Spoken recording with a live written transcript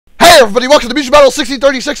everybody, welcome to Mugen Battle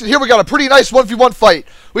 1636, and here we got a pretty nice 1v1 fight.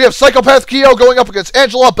 We have Psychopath Kyo going up against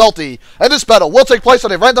Angela Belti, and this battle will take place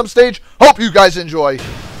on a random stage. Hope you guys enjoy.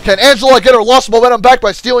 Can Angela get her lost momentum back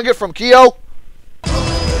by stealing it from Kyo?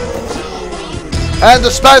 And the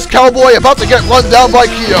Spaz Cowboy about to get run down by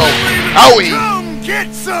Kyo. Owie!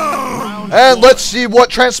 Get some! And let's see what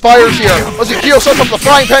transpires here. Let's see, Kyo starts up the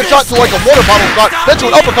frying pan shot to like a water bottle shot, then to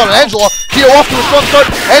an uppercut on Angela. Kyo off to a strong start.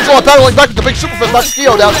 Angela battling back with the big super fist, knocks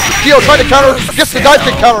Kyo down. Kyo trying to counter, gets the dive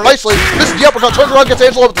kick counter nicely. Misses the uppercut, turns around, gets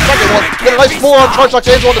Angela with the second one. Then a nice forearm charge knocks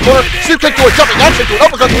Angela in the corner. Sweep kick to a jumping action, to an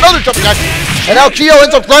uppercut, to another jumping action. And now Kyo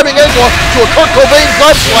ends up grabbing Angela to a Kurt Cobain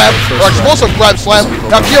grab slam, or explosive grab slam.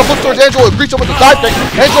 Now Kyo flips towards Angela and greets him with the dive kick.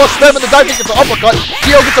 Angela spamming the dive kick, gets an uppercut.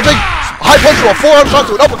 Kyo gets a big high punch to a forearm shot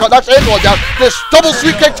to an uppercut, knocks Angela down. This double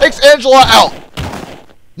sweep kick takes Angela out.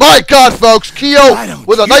 My God, folks, Kyo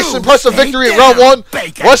with a nice impressive victory in round 1.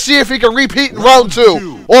 Let's see if he can repeat in round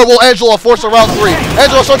 2. Or will Angela force a round 3?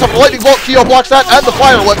 Angela starts up a lightning bolt, Kyo blocks that, and the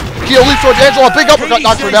fire whip. Kyo leaps towards Angela, big uppercut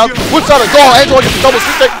knocks her down. Whips out a doll, Angela gets a double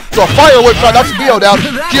sweep kick to a fire whip shot, knocks Kyo down.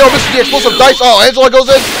 Kyo misses the explosive dice. Oh, Angela goes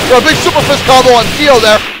in for a big super fist combo on Kyo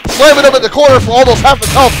there, slamming him in the corner for almost half his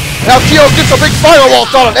health. Now Kyo gets a big firewall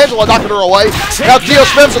shot on Angela, knocking her away. Now Kyo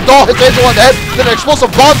spams the doll, hits Angela in the head. Then an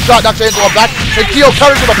explosive bomb shot knocks Angela back. And Kyo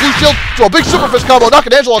counters with a blue shield to a big super fist combo,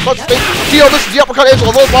 knocking Angela across the stage. Kyo misses the uppercut,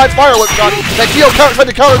 Angela rolls behind fire whip shot. And Kyo tried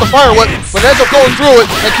to counter the fire whip, but ends up going through it.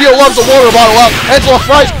 And Kyo loves the water bottle out. Angela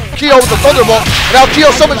fries Kyo with the thunderbolt. And now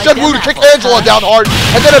Kyo summons Shenwu to kick Angela down hard.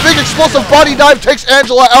 And then a big explosive body dive takes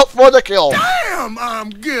Angela out for the kill. Damn,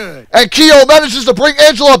 I'm good. And Kyo manages to bring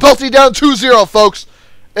Angela Belti down 2-0, folks.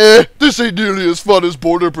 This ain't nearly as fun as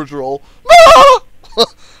Border Patrol.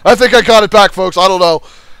 I think I got it back, folks. I don't know.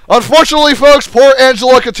 Unfortunately, folks, poor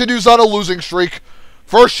Angela continues on a losing streak.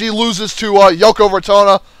 First, she loses to Yoko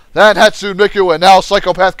Ratona, then Hatsune Miku, and now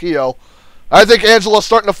Psychopath Kyo. I think Angela's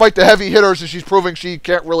starting to fight the heavy hitters, and she's proving she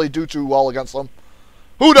can't really do too well against them.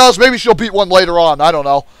 Who knows? Maybe she'll beat one later on. I don't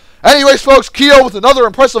know. Anyways, folks, Kyo with another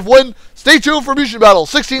impressive win. Stay tuned for Mugen Battle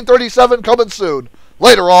 1637 coming soon.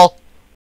 Later, all.